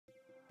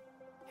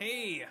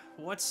Hey,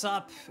 what's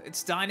up?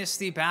 It's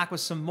Dynasty back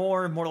with some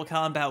more Mortal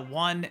Kombat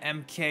 1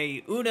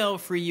 MK Uno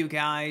for you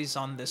guys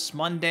on this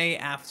Monday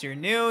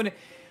afternoon.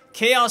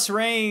 Chaos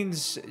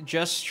Reigns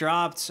just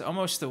dropped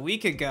almost a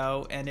week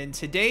ago, and in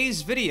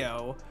today's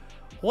video,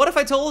 what if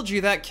I told you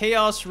that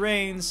Chaos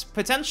Reigns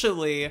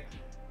potentially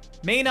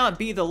may not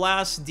be the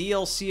last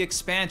DLC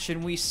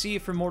expansion we see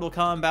for Mortal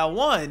Kombat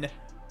 1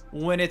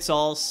 when it's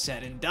all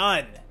said and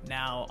done?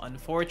 Now,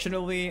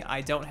 unfortunately, I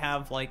don't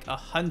have like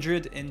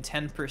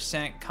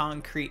 110%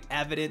 concrete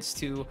evidence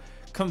to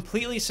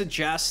completely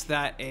suggest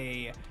that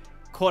a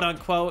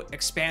quote-unquote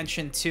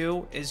expansion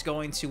 2 is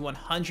going to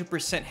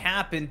 100%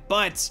 happen,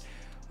 but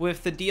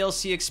with the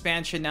DLC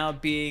expansion now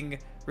being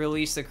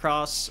released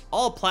across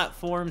all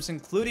platforms,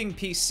 including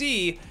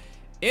PC,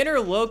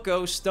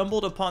 Interloko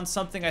stumbled upon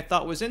something I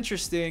thought was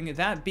interesting,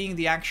 that being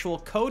the actual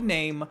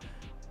codename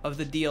of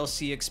the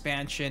DLC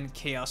expansion,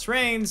 Chaos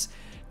Reigns,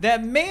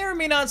 that may or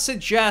may not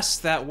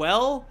suggest that,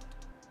 well,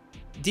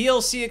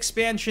 DLC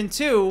expansion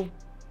 2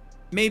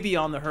 may be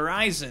on the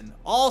horizon.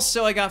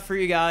 Also, I got for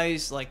you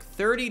guys like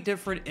 30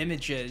 different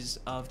images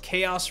of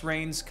Chaos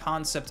Reigns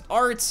concept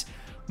art.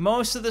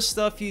 Most of the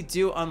stuff you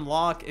do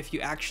unlock if you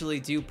actually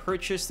do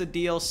purchase the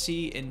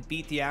DLC and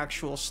beat the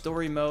actual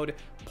story mode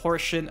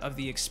portion of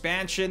the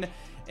expansion.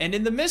 And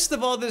in the midst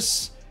of all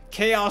this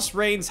Chaos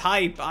Reigns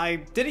hype, I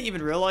didn't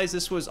even realize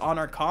this was on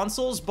our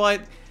consoles, but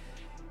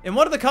in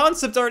one of the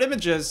concept art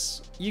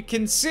images, you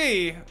can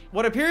see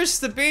what appears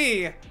to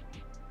be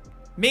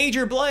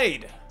Major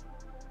Blade.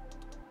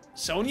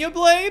 Sonya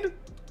Blade?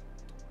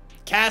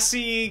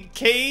 Cassie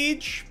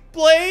Cage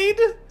Blade?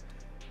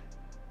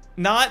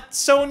 Not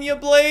Sonya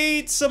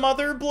Blade, some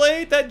other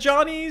Blade that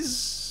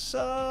Johnny's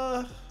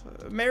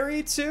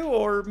married to,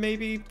 or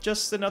maybe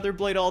just another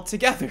Blade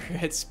altogether.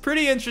 It's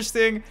pretty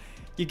interesting.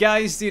 You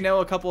guys do know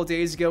a couple of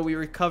days ago we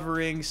were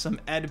covering some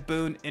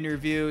Boon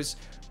interviews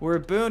where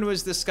Boon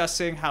was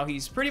discussing how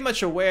he's pretty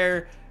much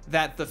aware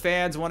that the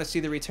fans want to see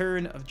the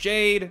return of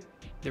Jade,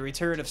 the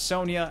return of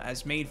Sonya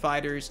as main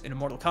fighters in a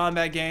Mortal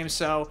Kombat game.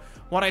 So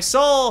when I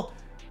saw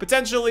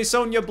potentially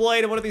Sonya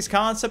Blade in one of these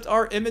concept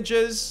art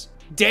images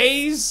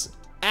days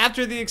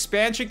after the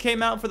expansion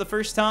came out for the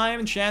first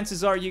time,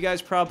 chances are you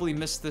guys probably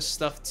missed this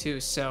stuff too.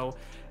 So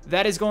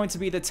that is going to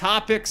be the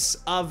topics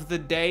of the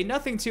day.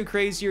 Nothing too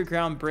crazy or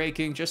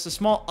groundbreaking. Just a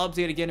small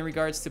update again in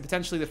regards to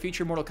potentially the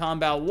future Mortal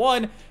Kombat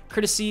 1,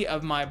 courtesy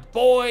of my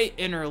boy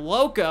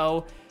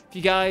Interloko. If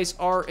you guys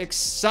are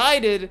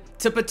excited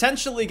to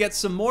potentially get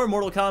some more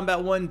Mortal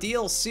Kombat 1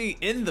 DLC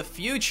in the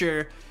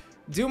future,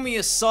 do me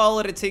a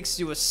solid. It takes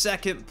you a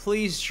second.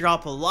 Please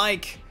drop a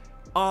like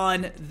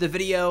on the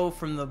video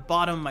from the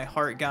bottom of my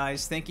heart,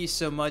 guys. Thank you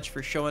so much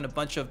for showing a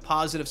bunch of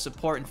positive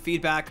support and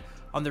feedback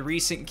on the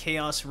recent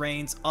Chaos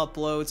Reigns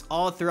uploads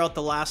all throughout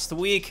the last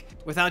week.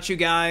 Without you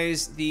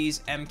guys,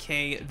 these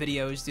MK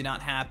videos do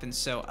not happen,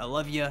 so I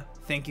love you.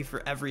 Thank you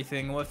for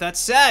everything. With that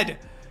said,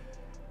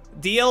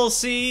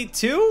 DLC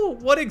 2?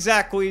 What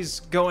exactly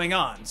is going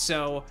on?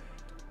 So,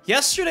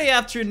 yesterday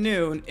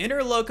afternoon,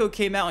 Interloko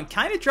came out and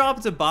kind of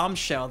dropped a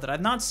bombshell that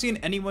I've not seen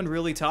anyone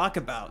really talk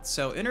about.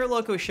 So,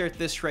 Interloko shared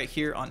this right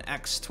here on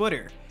X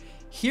Twitter.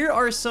 Here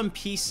are some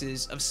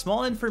pieces of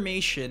small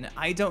information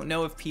I don't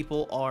know if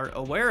people are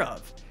aware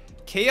of.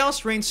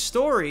 Chaos Reigns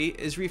story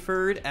is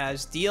referred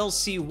as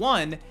DLC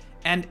 1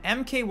 and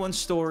MK1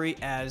 story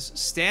as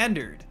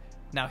standard.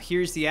 Now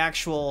here's the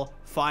actual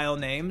file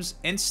names: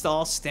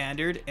 install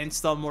standard,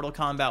 install Mortal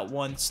Kombat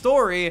 1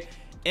 story,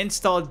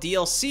 install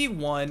DLC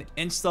 1,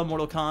 install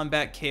Mortal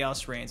Kombat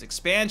Chaos Reigns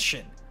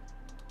expansion.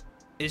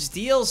 Is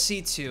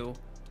DLC 2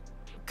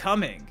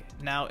 coming?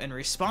 Now in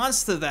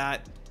response to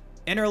that,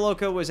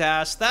 Interloko was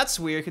asked, that's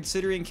weird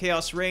considering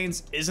Chaos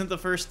Reigns isn't the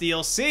first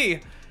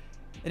DLC.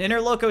 And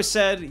Interloko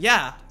said,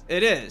 yeah,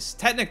 it is.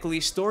 Technically,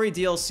 story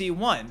DLC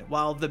 1,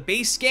 while the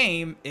base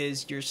game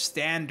is your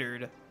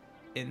standard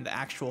in the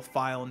actual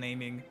file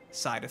naming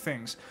side of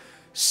things.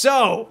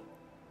 So,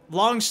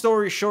 long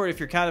story short, if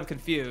you're kind of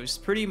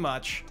confused, pretty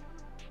much,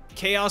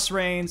 Chaos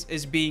Reigns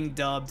is being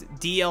dubbed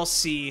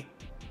DLC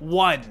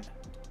 1.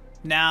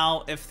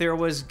 Now, if there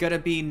was gonna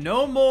be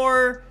no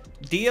more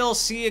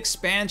DLC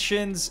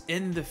expansions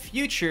in the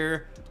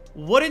future,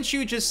 wouldn't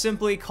you just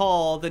simply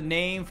call the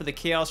name for the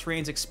Chaos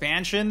Reigns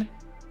expansion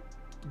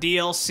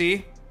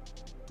DLC?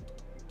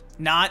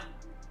 Not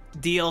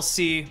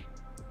DLC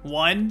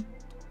 1?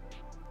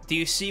 Do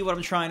you see what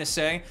I'm trying to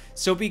say?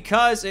 So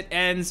because it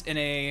ends in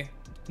a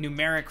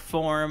numeric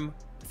form,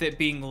 with it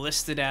being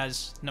listed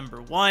as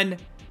number 1,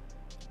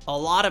 a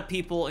lot of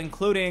people,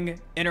 including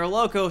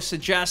Interloko,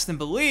 suggest and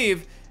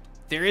believe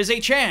there is a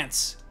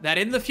chance that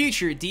in the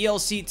future,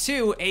 DLC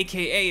 2,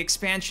 aka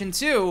Expansion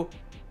 2,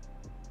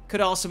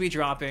 could also be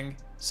dropping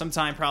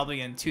sometime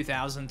probably in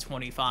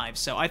 2025.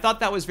 So I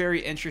thought that was very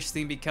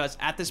interesting because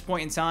at this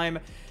point in time,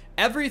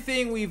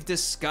 everything we've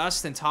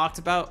discussed and talked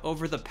about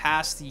over the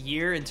past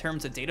year in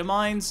terms of data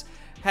mines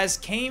has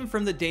came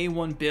from the day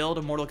 1 build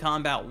of Mortal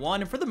Kombat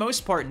 1, and for the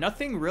most part,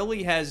 nothing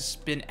really has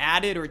been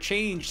added or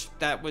changed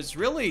that was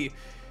really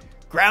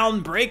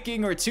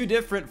groundbreaking or too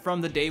different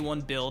from the day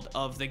one build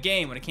of the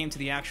game. When it came to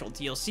the actual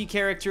DLC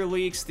character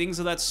leaks, things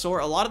of that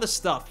sort, a lot of the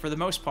stuff, for the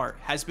most part,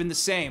 has been the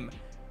same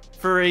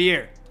for a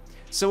year.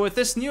 So with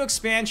this new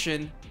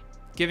expansion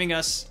giving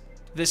us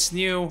this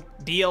new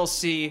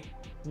DLC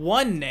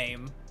 1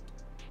 name,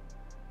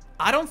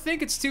 I don't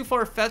think it's too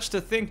far-fetched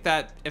to think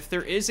that if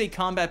there is a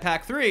Combat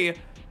Pack 3,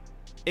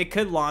 it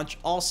could launch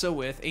also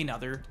with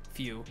another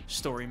few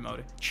story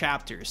mode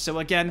chapters. So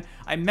again,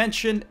 I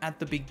mentioned at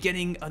the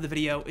beginning of the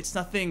video, it's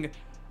nothing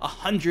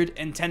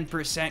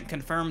 110%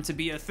 confirmed to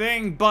be a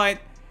thing, but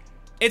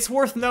it's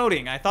worth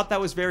noting. I thought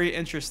that was very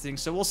interesting.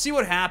 So we'll see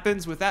what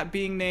happens with that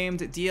being named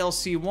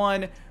DLC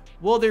 1.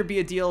 Will there be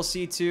a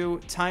DLC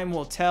 2? Time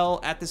will tell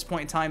at this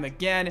point in time.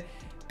 Again,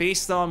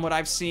 based on what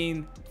I've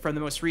seen from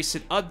the most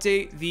recent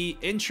update, the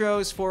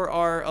intros for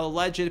our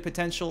alleged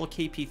potential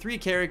KP3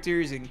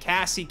 characters in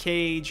Cassie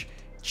Cage,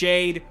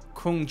 Jade,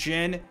 Kung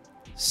Jin.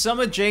 Some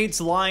of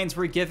Jade's lines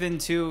were given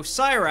to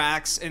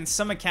Cyrax, and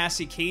some of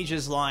Cassie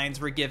Cage's lines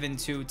were given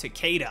to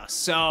Takeda.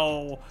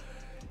 So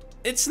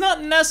it's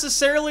not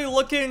necessarily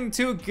looking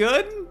too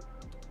good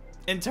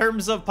in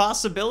terms of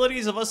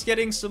possibilities of us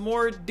getting some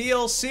more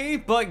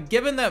DLC, but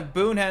given that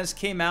Boon has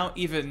came out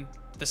even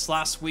this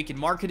last week in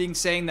marketing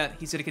saying that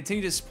he's going to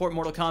continue to support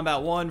Mortal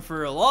Kombat 1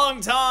 for a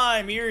long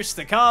time, years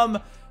to come,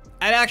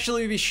 I'd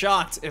actually be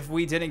shocked if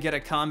we didn't get a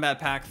Combat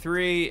Pack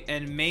 3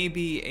 and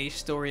maybe a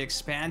story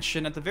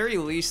expansion. At the very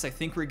least, I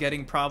think we're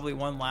getting probably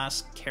one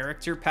last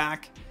character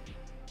pack,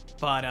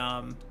 but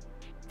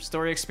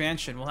story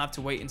expansion, we'll have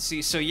to wait and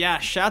see. So yeah,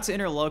 shout to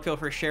Interloko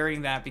for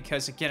sharing that,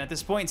 because again, at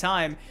this point in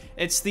time,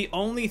 it's the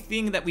only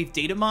thing that we've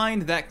data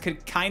mined that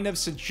could kind of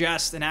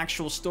suggest an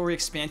actual story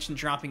expansion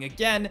dropping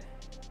again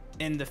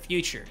in the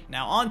future.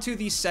 Now on to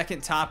the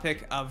second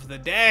topic of the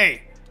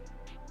day,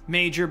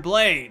 Major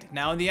Blade.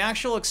 Now in the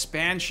actual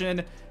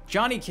expansion,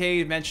 Johnny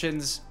Cade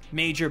mentions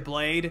Major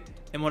Blade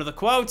in one of the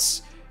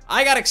quotes.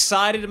 I got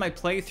excited in my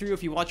playthrough.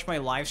 If you watch my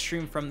live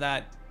stream from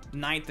that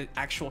night the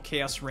actual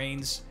Chaos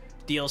Reigns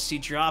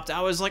DLC dropped,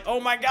 I was like, oh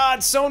my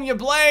god, Sonya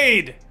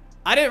Blade!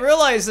 I didn't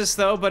realize this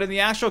though, but in the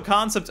actual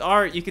concept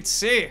art, you could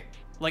see,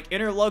 like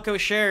Interloko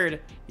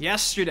shared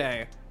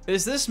yesterday,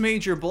 is this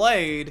Major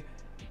Blade,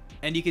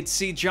 and you could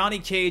see Johnny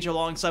Cage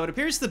alongside what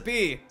appears to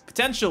be,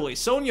 potentially,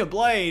 Sonya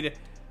Blade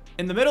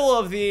in the middle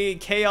of the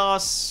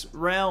Chaos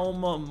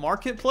Realm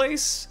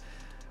Marketplace.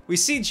 We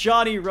see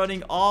Johnny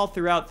running all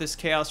throughout this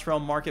Chaos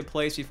Realm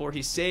Marketplace before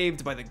he's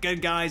saved by the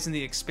good guys in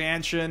the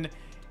expansion.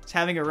 He's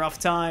having a rough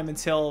time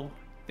until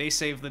they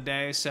save the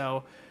day.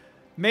 So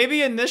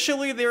maybe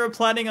initially they were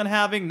planning on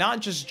having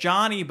not just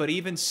Johnny, but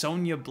even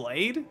Sonya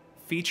Blade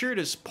featured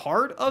as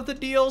part of the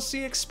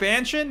DLC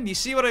expansion. You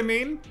see what I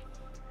mean?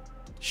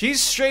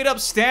 She's straight up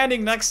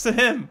standing next to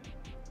him.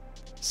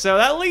 So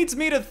that leads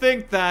me to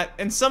think that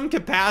in some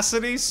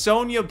capacity,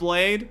 Sonya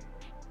Blade,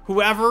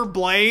 whoever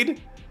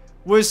Blade,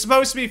 was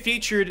supposed to be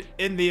featured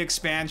in the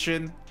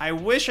expansion. I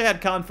wish I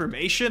had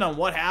confirmation on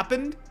what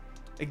happened.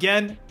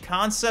 Again,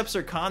 concepts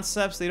are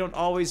concepts. They don't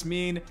always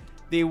mean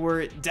they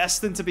were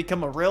destined to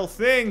become a real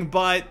thing,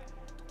 but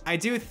I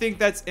do think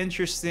that's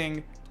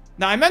interesting.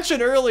 Now, I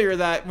mentioned earlier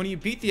that when you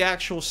beat the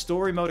actual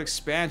story mode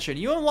expansion,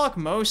 you unlock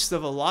most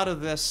of a lot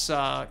of this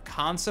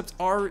concept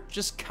art.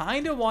 Just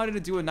kind of wanted to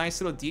do a nice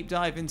little deep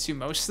dive into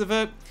most of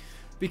it,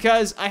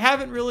 because I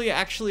haven't really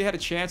actually had a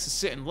chance to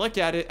sit and look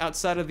at it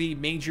outside of the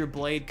Major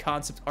Blade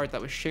concept art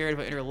that was shared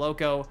by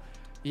Interloko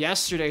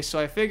yesterday. So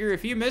I figure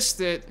if you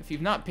missed it, if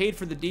you've not paid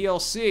for the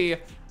DLC,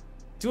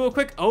 do a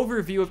quick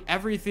overview of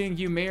everything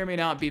you may or may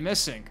not be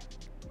missing.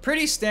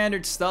 Pretty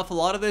standard stuff. A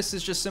lot of this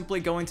is just simply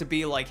going to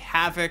be like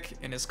Havoc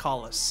in his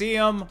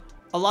Coliseum.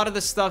 A lot of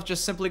this stuff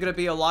just simply going to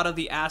be a lot of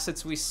the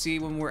assets we see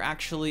when we're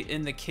actually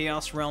in the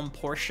Chaos Realm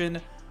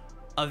portion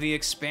of the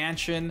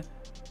expansion.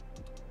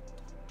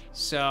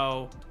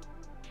 So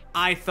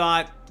I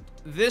thought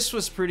this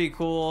was pretty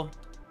cool.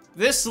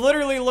 This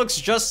literally looks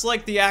just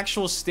like the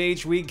actual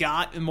stage we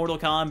got in Mortal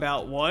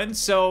Kombat 1.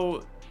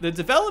 So the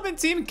development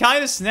team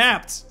kind of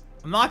snapped.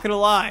 I'm not going to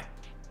lie.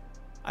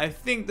 I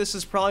think this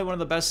is probably one of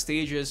the best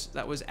stages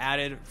that was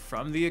added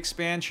from the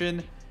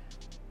expansion.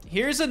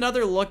 Here's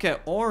another look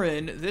at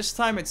Orin. This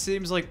time it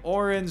seems like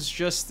Orin's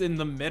just in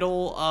the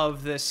middle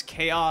of this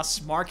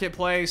Chaos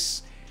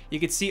Marketplace. You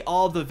can see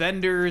all the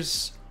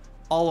vendors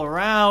all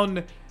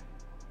around.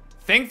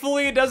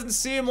 Thankfully, it doesn't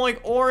seem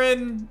like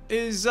Orin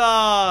is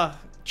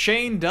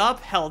chained up.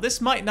 Hell, this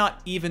might not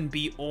even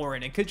be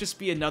Orin. It could just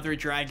be another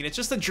dragon. It's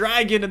just a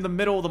dragon in the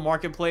middle of the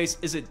marketplace.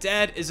 Is it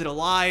dead? Is it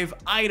alive?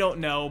 I don't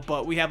know,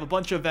 but we have a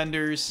bunch of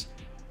vendors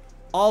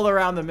all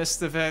around the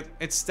midst of it.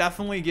 It's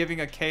definitely giving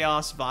a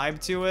chaos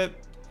vibe to it.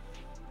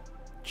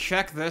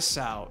 Check this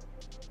out.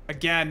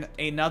 Again,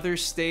 another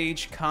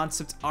stage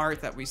concept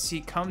art that we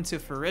see come to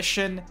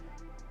fruition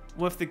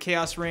with the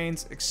Chaos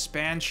Reigns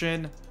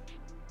expansion.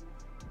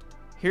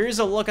 Here's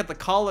a look at the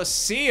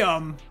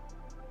Coliseum.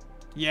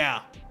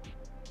 Yeah.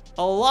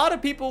 A lot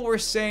of people were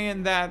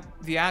saying that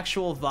the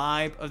actual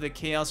vibe of the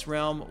Chaos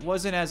Realm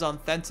wasn't as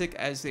authentic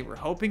as they were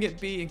hoping it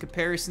be in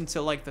comparison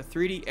to like the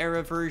 3D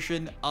era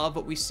version of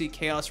what we see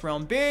Chaos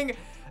Realm being.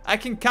 I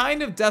can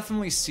kind of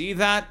definitely see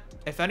that.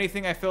 If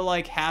anything, I feel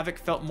like Havoc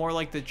felt more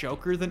like the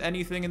Joker than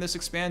anything in this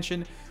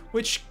expansion,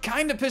 which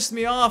kind of pissed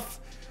me off.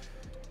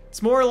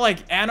 It's more like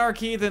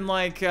Anarchy than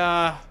like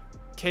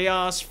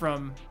Chaos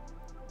from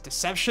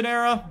Deception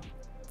era.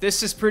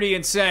 This is pretty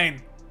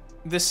insane.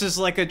 This is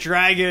like a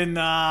dragon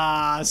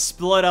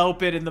split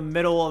open in the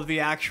middle of the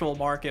actual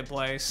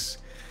marketplace.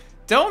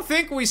 Don't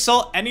think we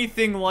saw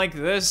anything like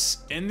this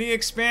in the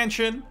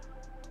expansion.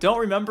 Don't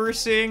remember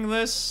seeing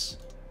this.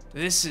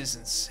 This is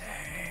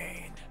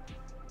insane.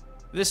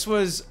 This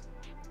was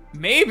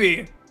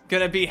maybe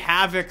gonna be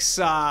Havoc's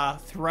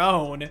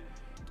throne,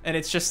 and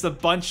it's just a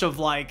bunch of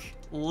like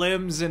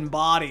limbs and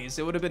bodies.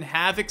 It would have been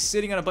Havoc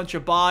sitting on a bunch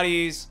of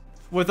bodies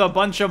with a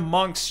bunch of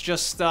monks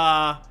just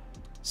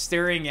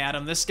staring at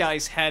him. This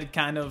guy's head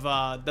kind of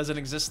doesn't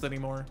exist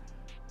anymore.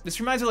 This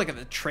reminds me of like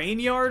a train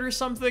yard or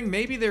something.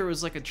 Maybe there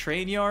was like a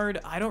train yard.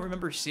 I don't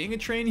remember seeing a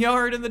train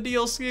yard in the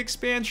DLC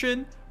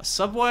expansion. A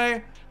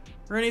subway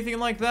or anything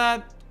like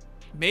that.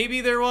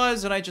 Maybe there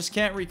was, and I just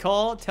can't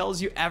recall. It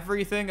tells you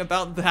everything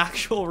about the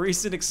actual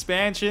recent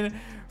expansion.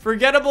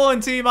 Forgettable in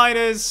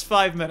T-minus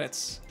 5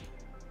 minutes.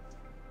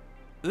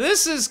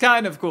 This is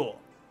kind of cool.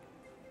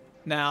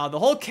 Now, the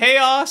whole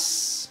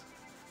Chaos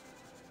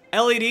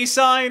LED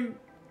sign,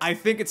 I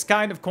think it's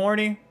kind of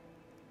corny,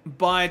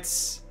 but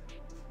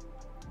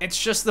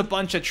it's just a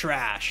bunch of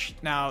trash.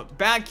 Now,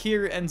 back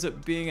here ends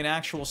up being an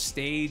actual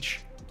stage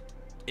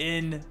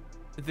in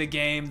the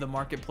game, the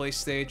marketplace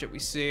stage that we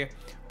see.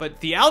 But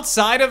the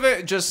outside of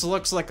it just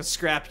looks like a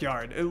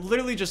scrapyard. It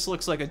literally just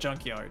looks like a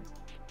junkyard.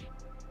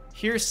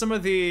 Here's some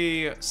of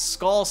the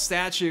skull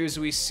statues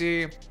we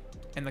see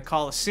in the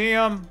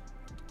Colosseum.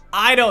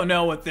 I don't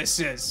know what this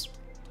is.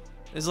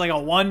 It's like a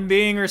one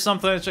being or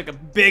something. It's like a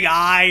big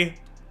eye.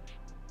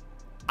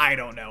 I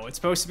don't know. It's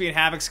supposed to be in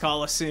Havoc's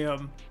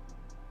Colosseum.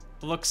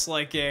 Looks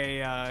like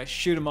a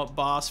shoot-'em-up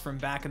boss from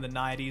back in the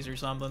 90s or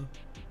something.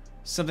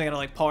 Something out of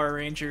like Power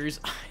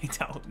Rangers. I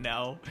don't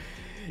know.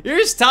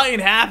 Here's Titan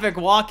Havoc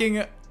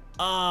walking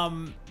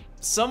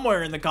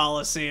somewhere in the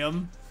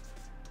Colosseum.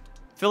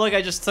 Feel like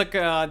I just took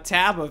a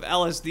tab of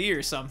LSD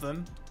or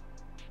something.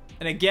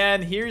 And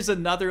again, here's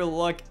another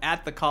look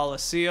at the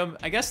Colosseum.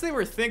 I guess they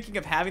were thinking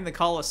of having the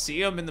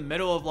Colosseum in the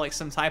middle of like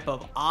some type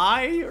of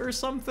eye or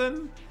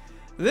something.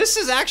 This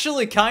is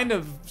actually kind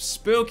of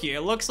spooky.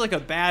 It looks like a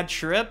bad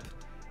trip.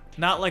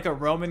 Not like a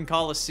Roman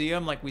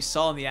Colosseum like we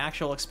saw in the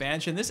actual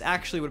expansion. This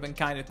actually would have been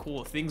kind of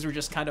cool if things were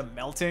just kind of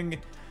melting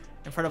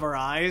in front of our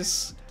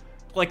eyes.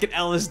 Like an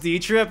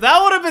LSD trip.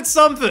 That would have been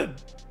something.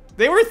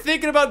 They were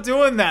thinking about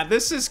doing that.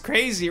 This is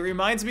crazy. It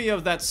reminds me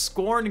of that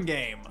Scorn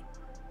game.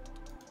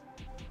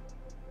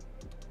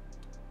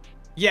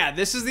 Yeah,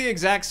 this is the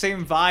exact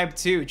same vibe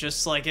too.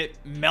 Just like it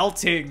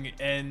melting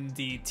and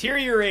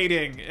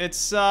deteriorating.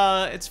 It's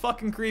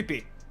fucking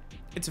creepy.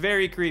 It's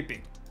very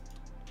creepy.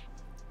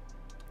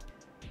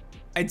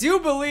 I do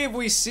believe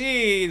we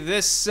see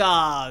this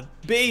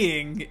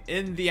being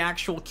in the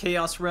actual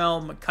Chaos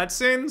Realm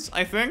cutscenes,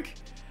 I think.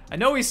 I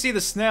know we see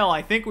the snail.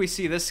 I think we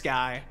see this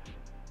guy.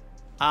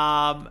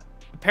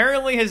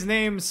 Apparently his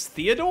name's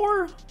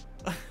Theodore?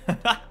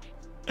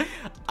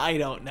 I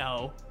don't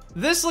know.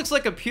 This looks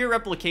like a pure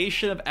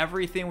replication of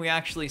everything we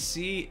actually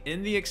see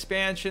in the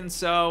expansion,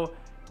 so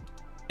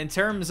in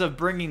terms of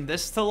bringing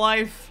this to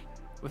life,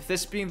 with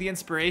this being the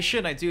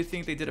inspiration, I do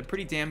think they did a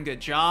pretty damn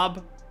good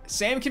job.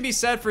 Same can be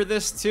said for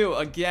this too.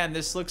 Again,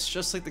 this looks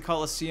just like the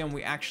Colosseum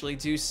we actually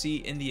do see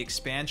in the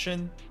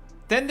expansion.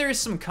 Then there's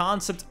some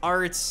concept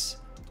arts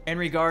in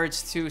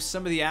regards to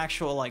some of the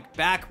actual like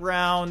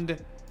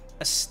background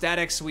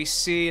aesthetics we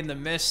see in the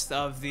midst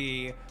of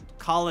the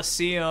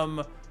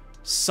Colosseum,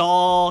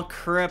 Saw,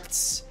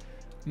 crypts,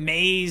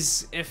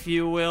 maze, if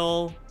you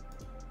will.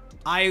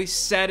 I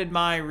said in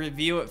my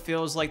review it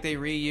feels like they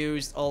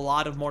reused a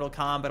lot of Mortal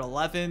Kombat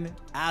 11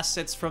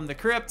 assets from the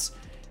crypt.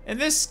 And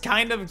this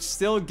kind of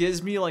still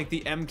gives me like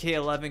the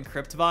MK11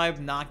 crypt vibe,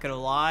 not gonna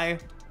lie.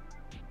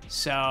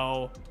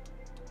 So,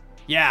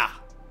 yeah.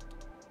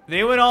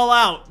 They went all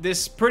out.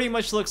 This pretty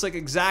much looks like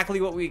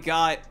exactly what we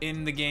got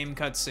in the game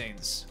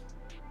cutscenes.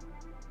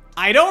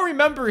 I don't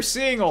remember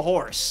seeing a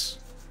horse.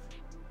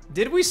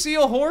 Did we see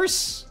a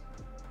horse?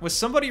 Was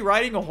somebody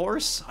riding a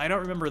horse? I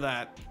don't remember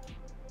that.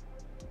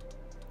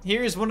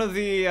 Here's one of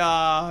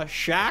the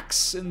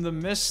shacks in the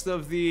midst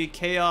of the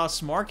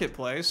Chaos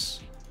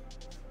Marketplace.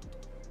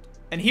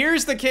 And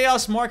here's the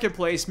Chaos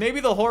Marketplace. Maybe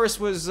the horse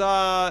was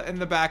in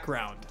the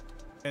background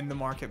in the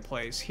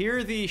marketplace. Here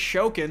are the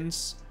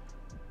Shokens.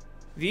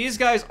 These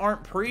guys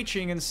aren't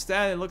preaching.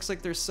 Instead, it looks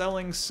like they're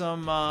selling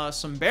some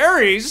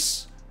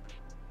berries.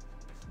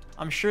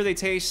 I'm sure they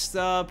taste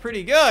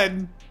pretty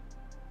good.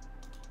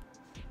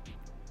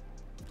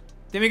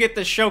 Then we get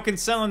the Shoken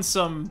selling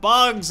some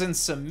bugs and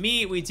some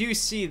meat. We do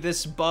see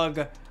this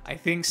bug I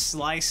think,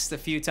 sliced a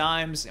few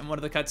times in one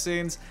of the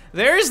cutscenes.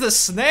 There's the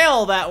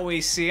snail that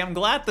we see. I'm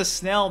glad the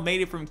snail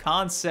made it from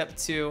concept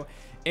to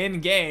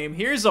in-game.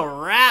 Here's a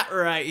rat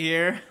right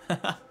here.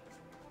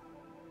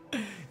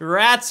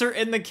 Rats are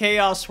in the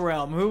Chaos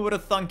realm. Who would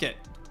have thunk it?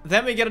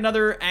 Then we get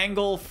another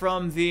angle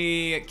from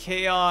the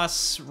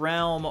Chaos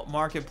Realm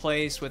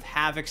marketplace with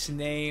Havoc's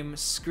name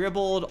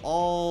scribbled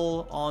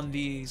all on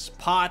these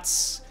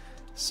pots,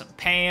 some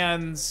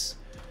pans.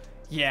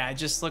 Yeah, it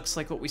just looks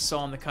like what we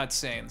saw in the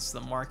cutscenes,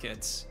 the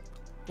markets.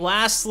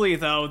 Lastly,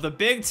 though, the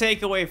big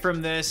takeaway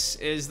from this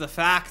is the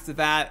fact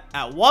that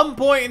at one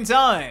point in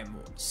time,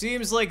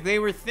 seems like they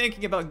were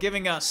thinking about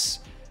giving us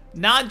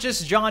not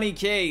just Johnny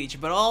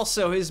Cage, but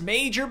also his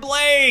major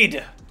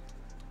blade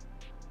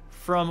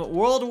from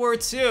World War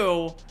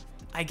II.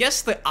 I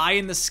guess the eye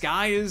in the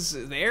sky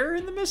is there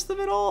in the midst of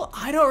it all?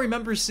 I don't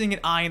remember seeing an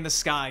eye in the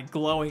sky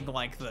glowing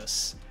like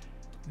this.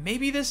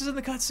 Maybe this is in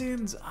the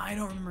cutscenes? I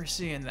don't remember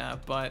seeing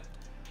that, but...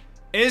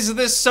 Is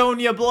this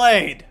Sonya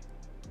blade?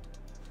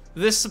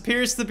 This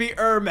appears to be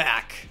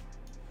Ermac.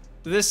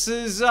 This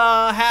is,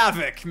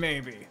 Havoc,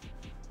 maybe.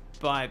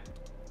 But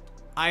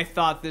I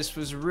thought this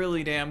was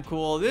really damn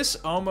cool. This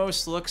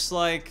almost looks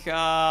like,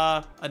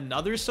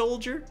 another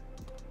soldier.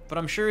 But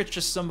I'm sure it's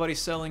just somebody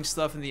selling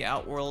stuff in the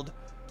Outworld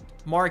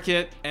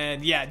market.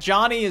 And yeah,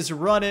 Johnny is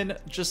running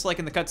just like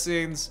in the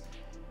cutscenes.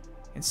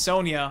 And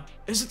Sonya,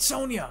 is it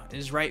Sonya?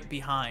 Is right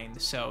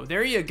behind. So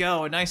there you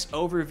go. A nice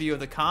overview of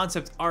the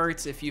concept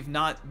art. If you've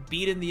not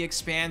beaten the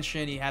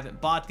expansion, you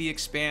haven't bought the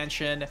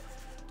expansion,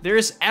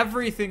 there's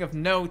everything of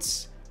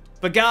note.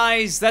 But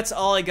guys, that's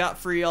all I got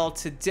for y'all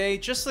today.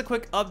 Just a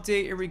quick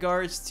update in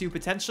regards to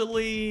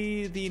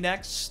potentially the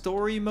next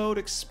story mode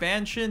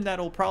expansion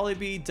that'll probably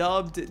be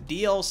dubbed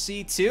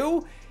DLC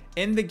 2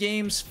 in the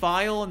game's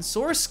file and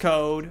source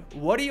code.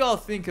 What do y'all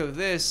think of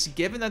this,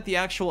 given that the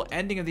actual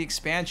ending of the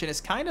expansion is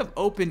kind of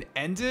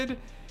open-ended?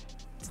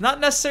 It's not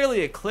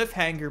necessarily a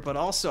cliffhanger, but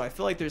also I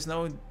feel like there's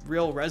no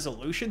real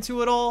resolution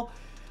to it all.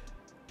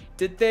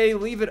 Did they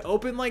leave it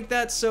open like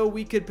that so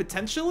we could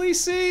potentially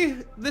see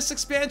this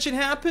expansion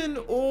happen?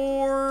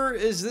 Or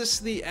is this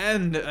the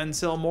end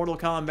until Mortal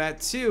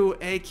Kombat 2,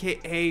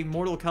 aka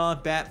Mortal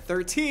Kombat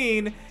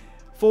 13,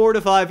 4 to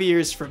 5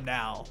 years from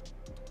now?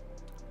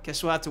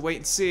 Guess we'll have to wait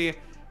and see.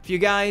 If you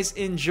guys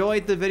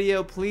enjoyed the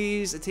video,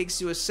 please, it takes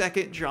you a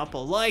second, drop a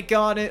like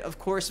on it. Of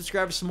course,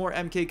 subscribe for some more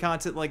MK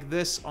content like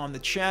this on the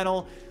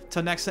channel.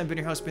 Until next time, been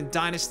your host, been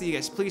Dynasty. You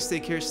guys, please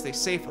take care, stay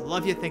safe. I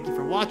love you. Thank you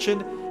for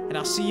watching, and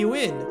I'll see you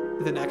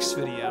in the next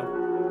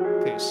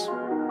video. Peace.